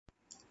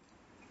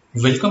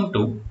Welcome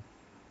to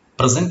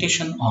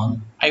presentation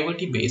on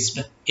IoT based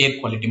air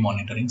quality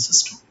monitoring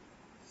system.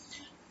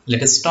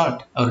 Let us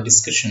start our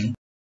discussion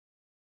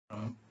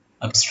from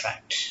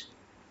abstract.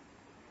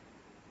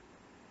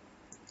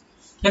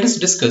 Let us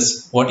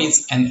discuss what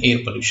is an air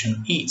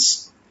pollution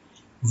is.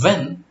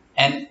 When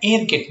an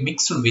air gets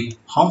mixed with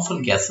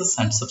harmful gases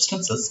and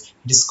substances,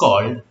 it is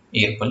called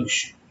air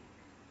pollution.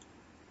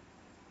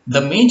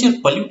 The major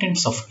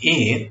pollutants of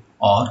air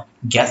are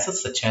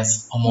gases such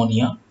as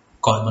ammonia,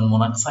 carbon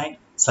monoxide,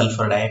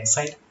 sulfur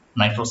dioxide,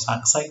 nitrous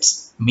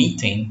oxides,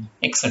 methane,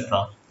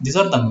 etc. These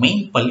are the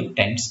main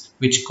pollutants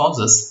which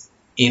causes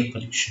air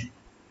pollution.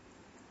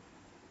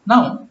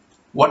 Now,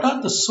 what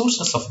are the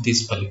sources of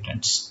these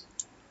pollutants?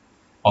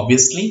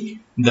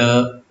 Obviously,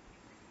 the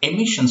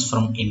emissions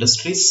from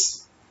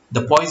industries,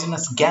 the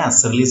poisonous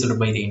gas released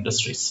by the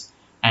industries,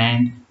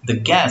 and the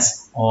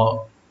gas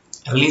or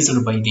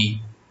released by the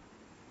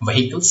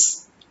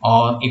vehicles,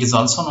 or it is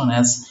also known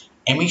as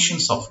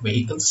emissions of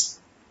vehicles.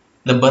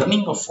 The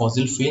burning of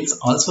fossil fuels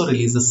also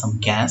releases some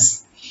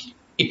gas.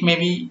 It may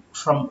be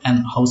from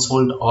an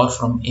household or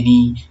from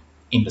any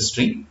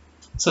industry.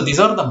 So these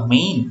are the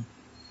main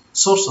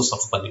sources of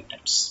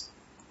pollutants.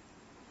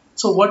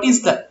 So what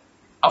is the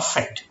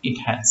effect it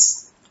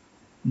has?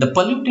 The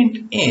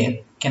pollutant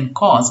air can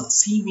cause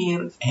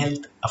severe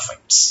health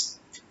effects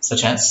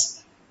such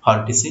as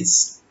heart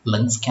disease,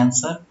 lungs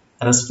cancer,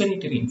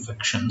 respiratory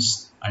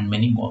infections, and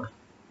many more.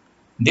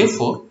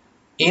 Therefore,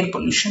 air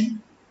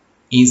pollution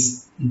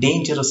is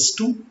dangerous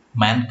to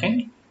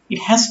mankind. It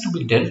has to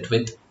be dealt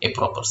with a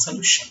proper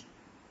solution.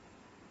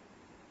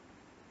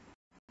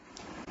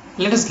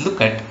 Let us look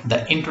at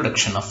the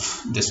introduction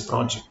of this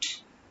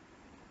project.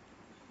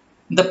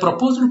 The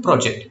proposed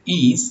project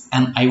is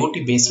an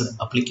IoT based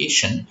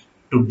application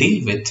to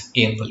deal with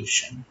air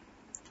pollution.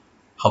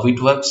 How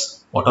it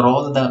works, what are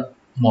all the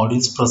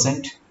modules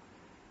present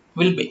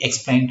will be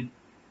explained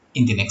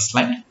in the next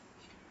slide.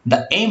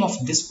 The aim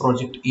of this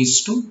project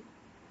is to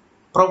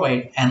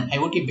provide an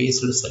IoT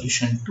based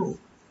solution to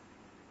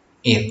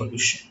air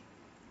pollution.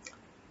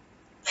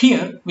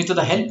 Here, with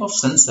the help of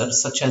sensors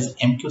such as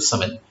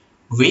MQ7,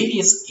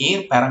 various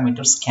air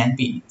parameters can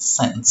be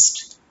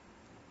sensed.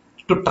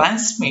 To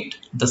transmit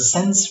the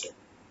sensed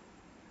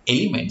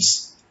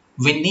elements,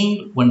 we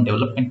need one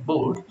development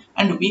board,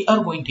 and we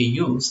are going to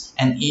use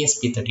an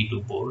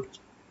ESP32 board.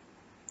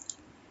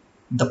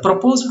 The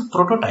proposed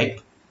prototype,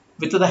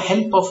 with the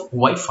help of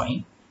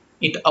Wi-Fi,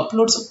 it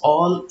uploads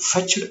all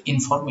fetched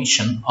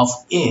information of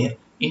air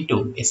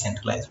into a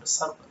centralized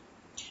server.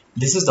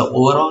 This is the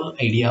overall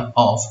idea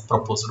of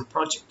proposed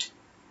project.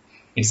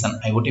 It's an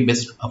IoT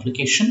based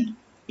application.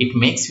 It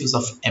makes use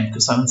of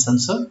MQ7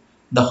 sensor.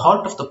 The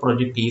heart of the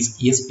project is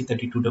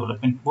ESP32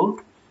 development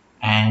board,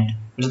 and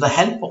with the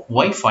help of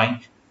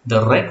Wi-Fi,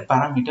 the red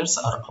parameters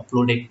are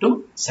uploaded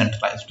to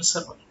centralized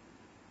server.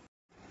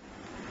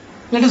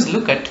 Let us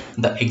look at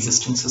the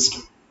existing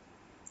system.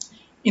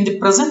 In the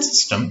present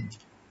system,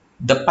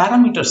 the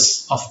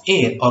parameters of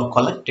air are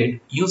collected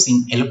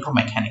using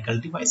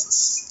electromechanical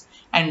devices,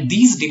 and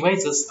these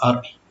devices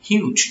are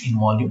huge in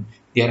volume,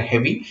 they are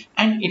heavy,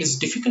 and it is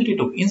difficult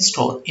to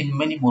install in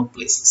many more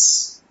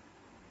places.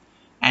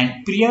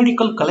 And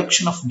periodical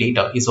collection of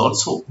data is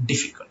also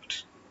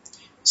difficult.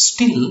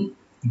 Still,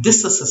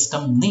 this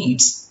system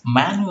needs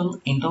manual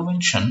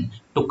intervention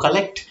to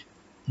collect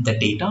the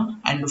data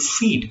and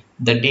feed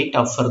the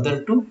data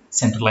further to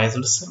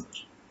centralized server.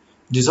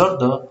 These are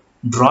the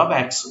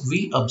drawbacks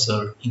we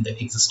observe in the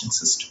existing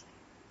system.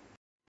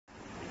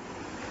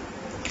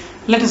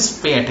 Let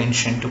us pay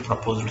attention to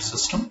proposed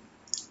system.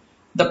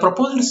 The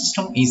proposed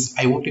system is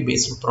IoT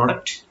based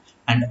product,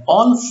 and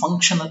all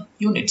functional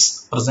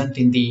units present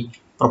in the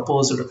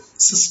proposed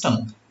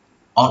system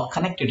are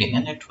connected in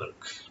a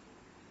network.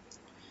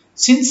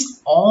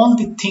 Since all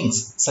the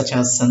things such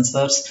as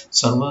sensors,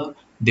 server,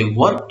 they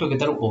work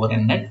together over a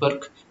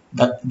network,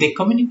 that they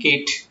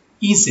communicate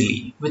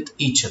easily with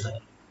each other.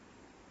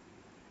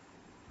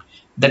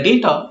 The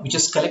data which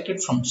is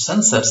collected from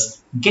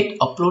sensors get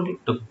uploaded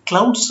to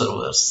cloud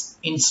servers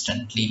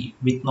instantly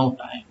with no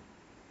time.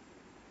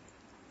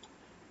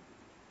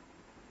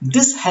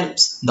 This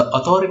helps the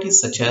authorities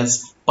such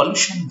as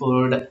pollution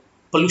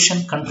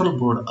control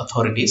board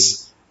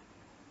authorities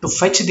to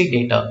fetch the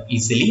data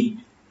easily,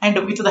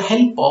 and with the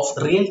help of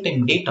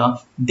real-time data,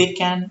 they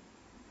can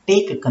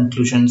take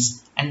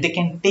conclusions and they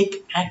can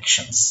take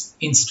actions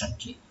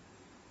instantly.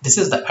 This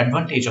is the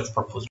advantage of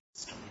proposed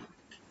system.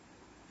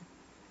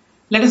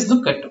 Let us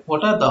look at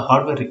what are the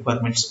hardware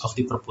requirements of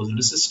the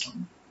proposed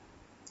system.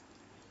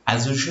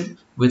 As usual,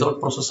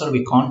 without processor,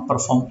 we can't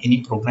perform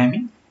any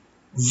programming.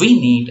 We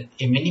need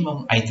a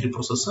minimum i3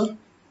 processor.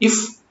 If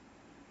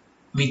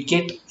we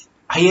get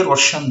higher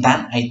version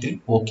than i3,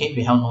 okay,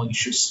 we have no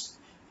issues.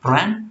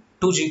 RAM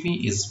 2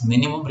 GB is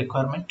minimum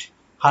requirement.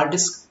 Hard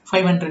disk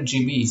 500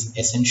 GB is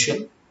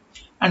essential.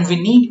 And we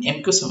need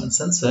MQ7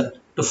 sensor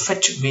to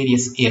fetch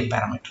various air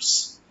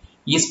parameters.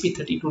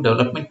 ESP32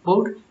 development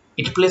board,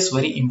 it plays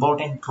very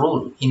important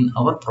role in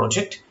our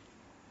project.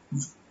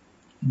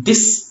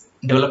 This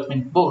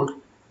development board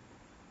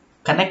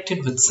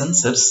connected with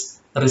sensors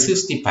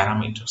receives the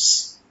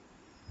parameters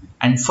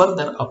and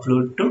further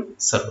upload to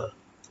server.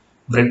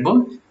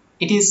 Breadboard,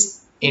 it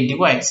is a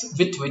device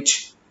with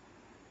which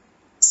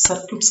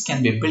circuits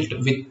can be built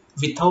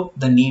without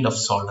the need of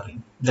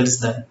soldering. That is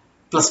the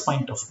plus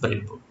point of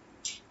breadboard.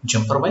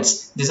 Jumper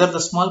wires, these are the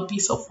small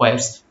piece of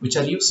wires which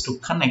are used to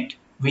connect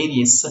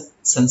various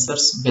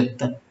sensors with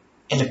the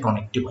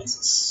electronic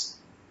devices.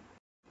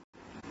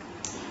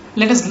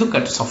 Let us look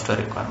at software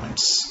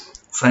requirements.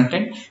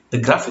 Front-end, the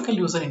graphical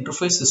user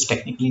interface is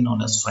technically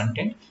known as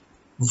front-end.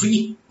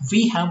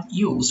 We have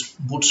used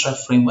Bootstrap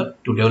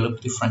framework to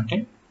develop the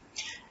front-end.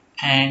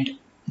 And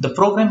the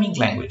programming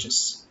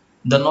languages,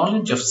 the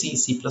knowledge of C,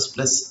 C++,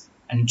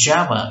 and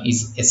Java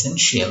is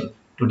essential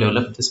to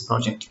develop this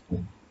project.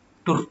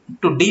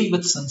 To deal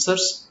with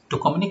sensors, to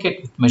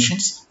communicate with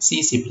machines,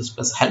 C, C++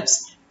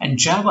 helps, and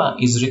Java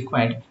is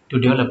required to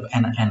develop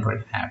an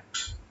Android app.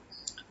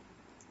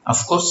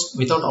 Of course,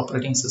 without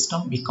operating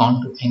system, we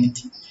can't do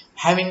anything.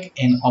 Having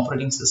an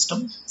operating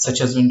system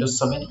such as Windows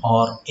 7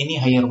 or any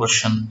higher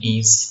version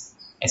is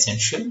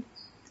essential.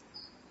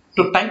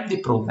 To type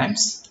the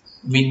programs,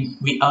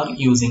 we are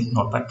using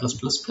Notepad++,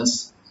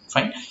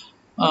 fine.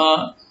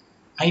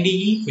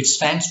 IDE, which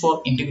stands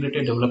for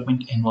Integrated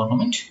Development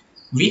Environment.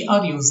 We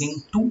are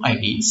using two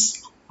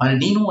IDEs,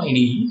 Arduino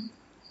IDE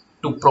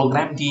to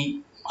program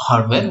the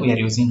hardware, we are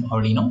using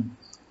Arduino.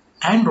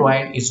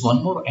 Android is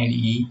one more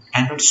IDE,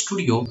 Android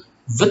Studio,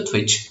 with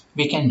which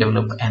we can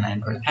develop an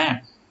Android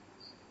app.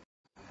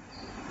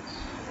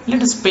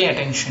 Let us pay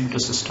attention to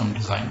system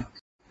design.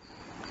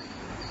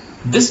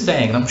 This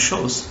diagram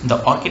shows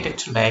the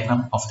architecture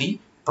diagram of the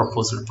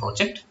proposed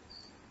project.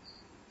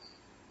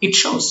 It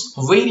shows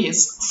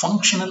various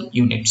functional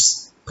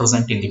units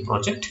present in the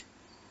project.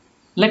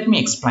 Let me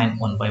explain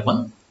one by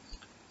one.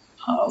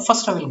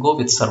 First, I will go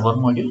with server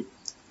module.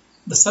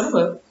 The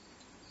server,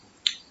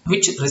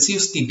 which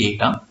receives the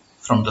data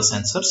from the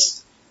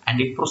sensors, and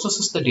it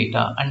processes the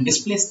data and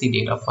displays the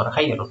data for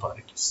higher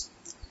authorities.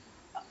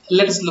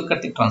 Let us look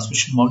at the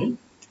transmission module.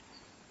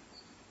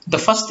 The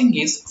first thing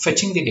is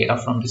fetching the data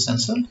from the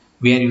sensor.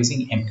 We are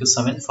using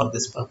MQ7 for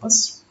this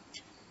purpose.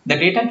 The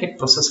data gets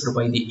processed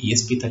by the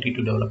ESP32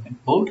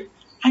 development board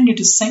and it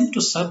is sent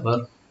to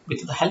server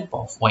with the help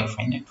of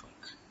Wi-Fi network.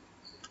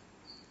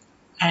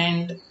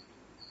 And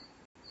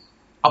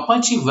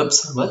Apache web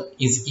server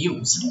is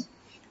used,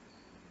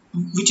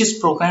 which is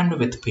programmed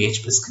with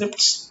PHP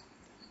scripts,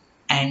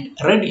 and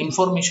read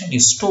information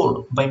is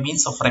stored by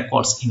means of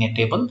records in a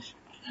table,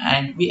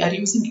 and we are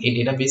using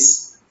a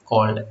database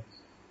called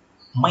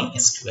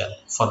MySQL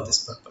for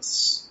this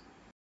purpose.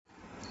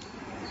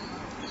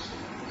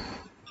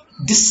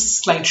 This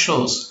slide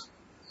shows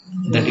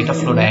the data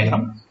flow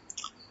diagram.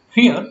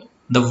 Here,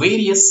 the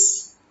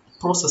various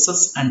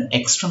processes and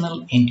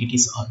external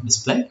entities are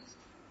displayed.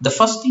 The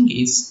first thing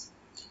is,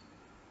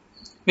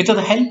 with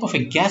the help of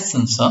a gas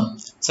sensor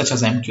such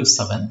as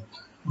MQ7,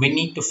 we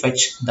need to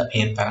fetch the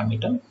air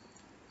parameter.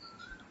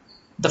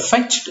 The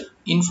fetched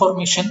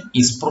information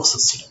is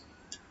processed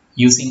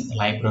using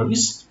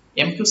libraries.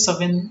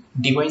 MQ7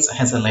 device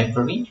has a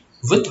library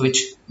with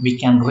which we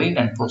can read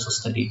and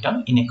process the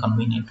data in a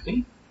convenient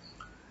way.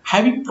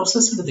 Having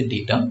processed the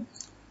data,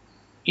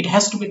 it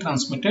has to be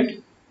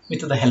transmitted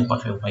with the help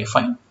of a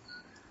Wi-Fi.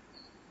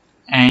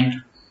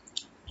 And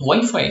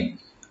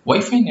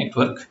Wi-Fi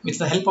network, with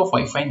the help of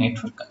Wi-Fi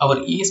network, our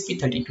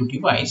ESP32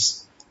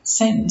 device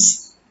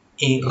sends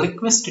a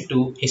request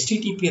to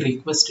HTTP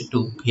request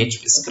to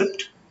PHP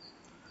script.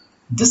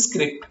 This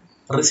script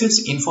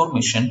receives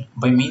information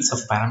by means of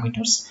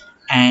parameters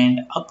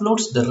and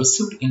uploads the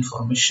received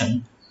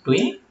information to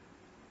a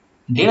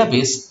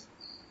database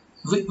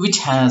which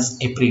has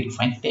a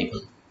predefined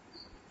table.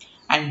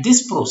 And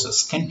this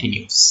process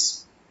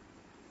continues.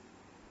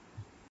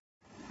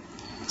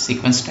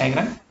 Sequence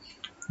diagram.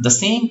 The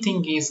same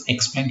thing is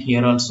explained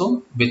here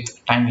also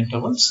with time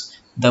intervals.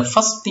 The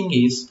first thing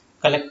is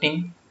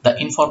collecting the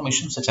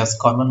information such as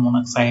carbon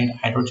monoxide,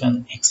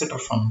 hydrogen, etc.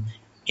 from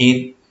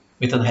air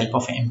with the help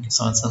of an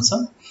MQ7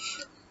 sensor.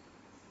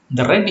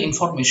 The read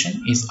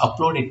information is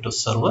uploaded to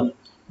server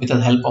with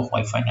the help of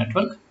Wi-Fi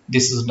network.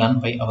 This is done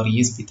by our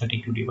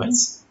ESP32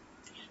 device.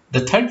 The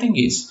third thing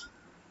is,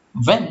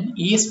 when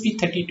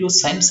ESP32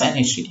 sends an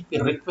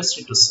HTTP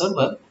request to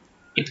server,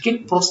 it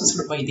gets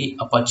processed by the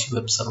Apache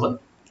web server,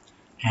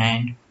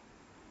 and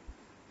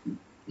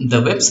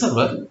the web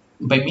server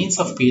by means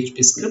of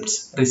PHP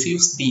scripts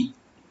receives the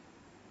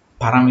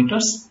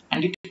parameters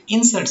and it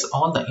inserts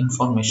all the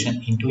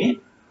information into a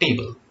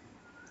table.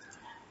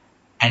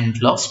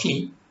 And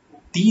lastly,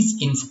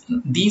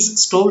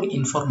 these stored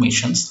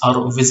informations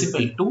are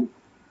visible to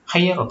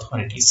higher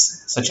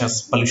authorities such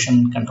as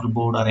pollution control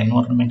board or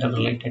environmental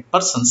related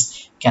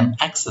persons can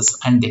access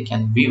and they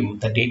can view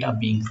the data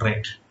being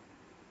read.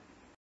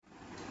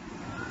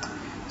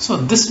 So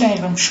this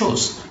diagram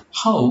shows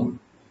how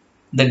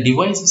the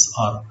devices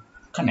are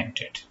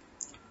connected.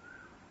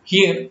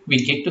 Here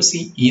we get to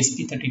see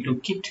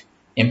ESP32 kit,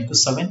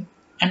 MQ7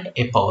 and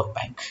a power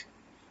bank.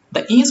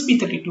 The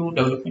ESP32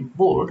 development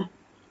board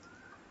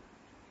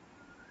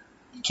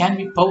can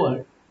be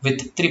powered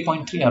with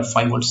 3.3 or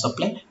 5 volt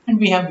supply, and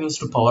we have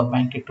used a power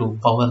bank to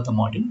power the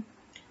module.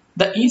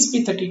 The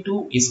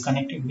ESP32 is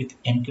connected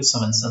with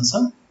MQ7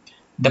 sensor.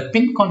 The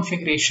pin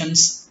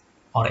configurations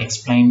are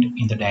explained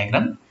in the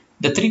diagram.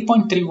 The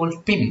 3.3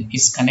 volt pin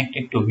is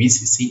connected to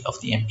VCC of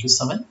the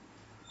MQ7,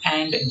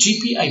 and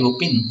GPIO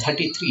pin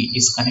 33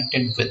 is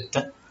connected with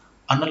the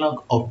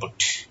analog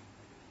output,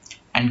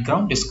 and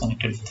ground is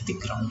connected with the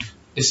ground.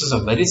 This is a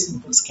very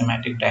simple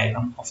schematic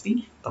diagram of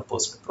the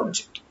proposed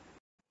project.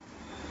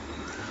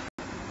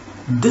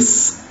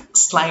 This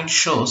slide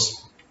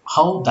shows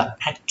how the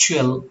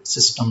actual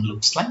system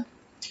looks like.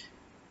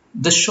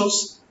 This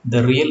shows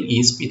the real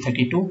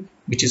ESP32,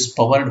 which is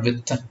powered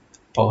with the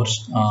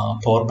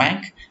power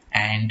bank,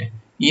 and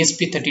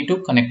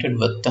ESP32 connected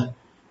with the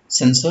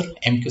sensor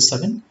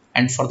MQ7,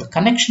 and for the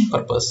connection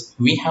purpose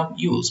we have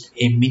used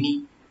a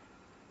mini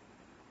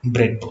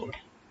breadboard.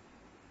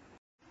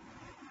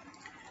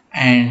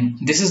 And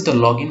this is the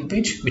login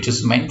page, which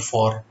is meant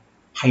for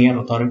higher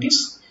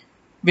authorities.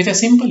 With a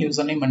simple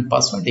username and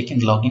password, they can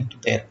log into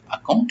their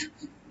account.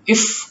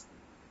 If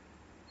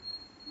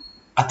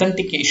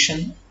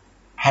authentication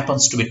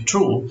happens to be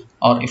true,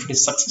 or if it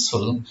is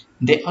successful,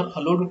 they are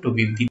allowed to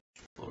view the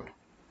dashboard.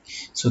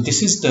 So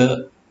this is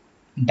the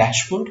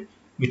dashboard,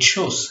 which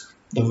shows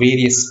the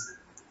various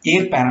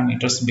air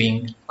parameters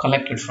being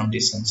collected from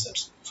these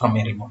sensors from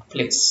a remote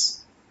place.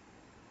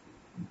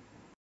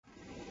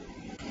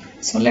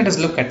 So let us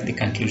look at the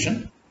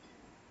conclusion.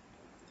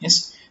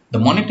 Yes, the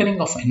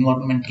monitoring of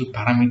environmental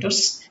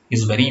parameters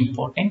is very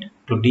important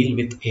to deal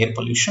with air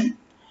pollution.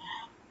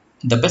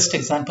 The best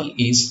example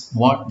is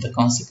what the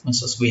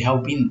consequences we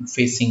have been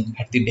facing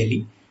at the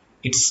Delhi.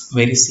 It's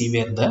very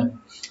severe there.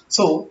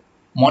 So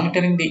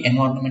monitoring the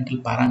environmental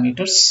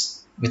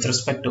parameters with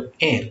respect to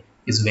air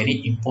is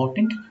very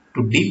important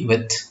to deal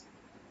with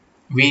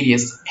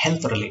various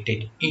health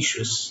related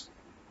issues.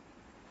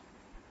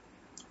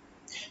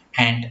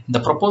 And the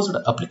proposed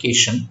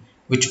application,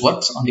 which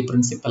works on the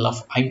principle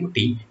of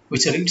IOT,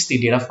 which reads the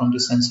data from the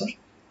sensor,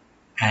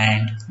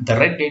 and the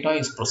read data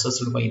is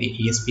processed by the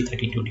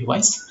ESP32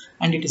 device,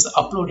 and it is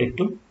uploaded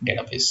to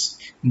database.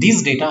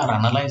 These data are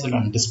analyzed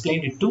and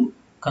displayed to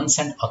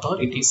concerned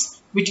authorities,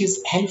 which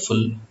is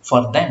helpful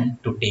for them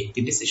to take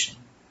the decision.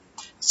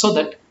 So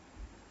that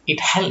it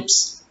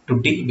helps to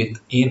deal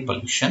with air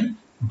pollution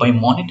by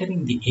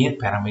monitoring the air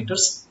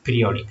parameters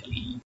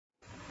periodically.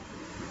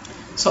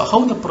 So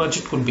how the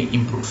project could be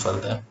improved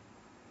further?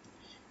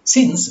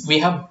 Since we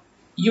have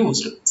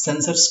used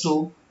sensors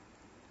to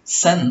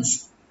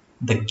sense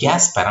the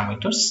gas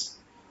parameters,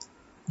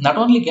 not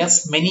only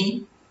gas,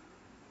 many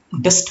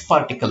dust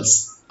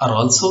particles are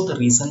also the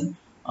reason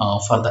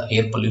for the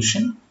air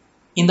pollution.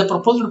 In the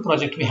proposed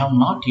project, we have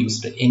not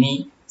used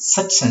any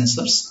such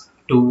sensors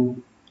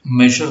to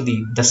measure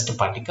the dust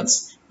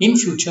particles. In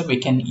future, we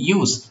can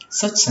use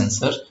such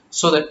sensors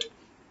so that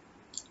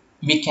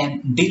we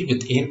can deal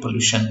with air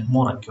pollution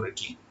more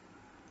accurately.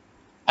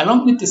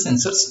 Along with the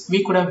sensors,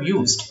 we could have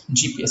used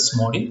GPS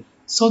module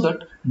so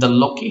that the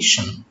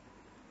location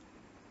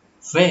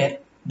where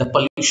the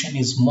pollution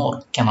is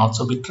more can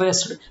also be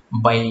traced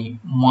by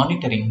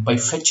monitoring, by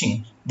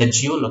fetching the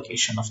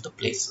geolocation of the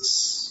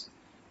places.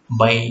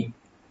 By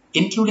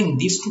including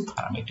these two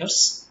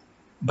parameters,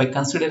 by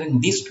considering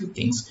these two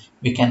things,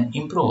 we can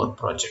improve our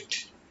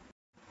project.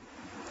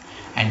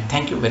 And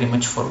thank you very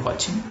much for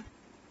watching.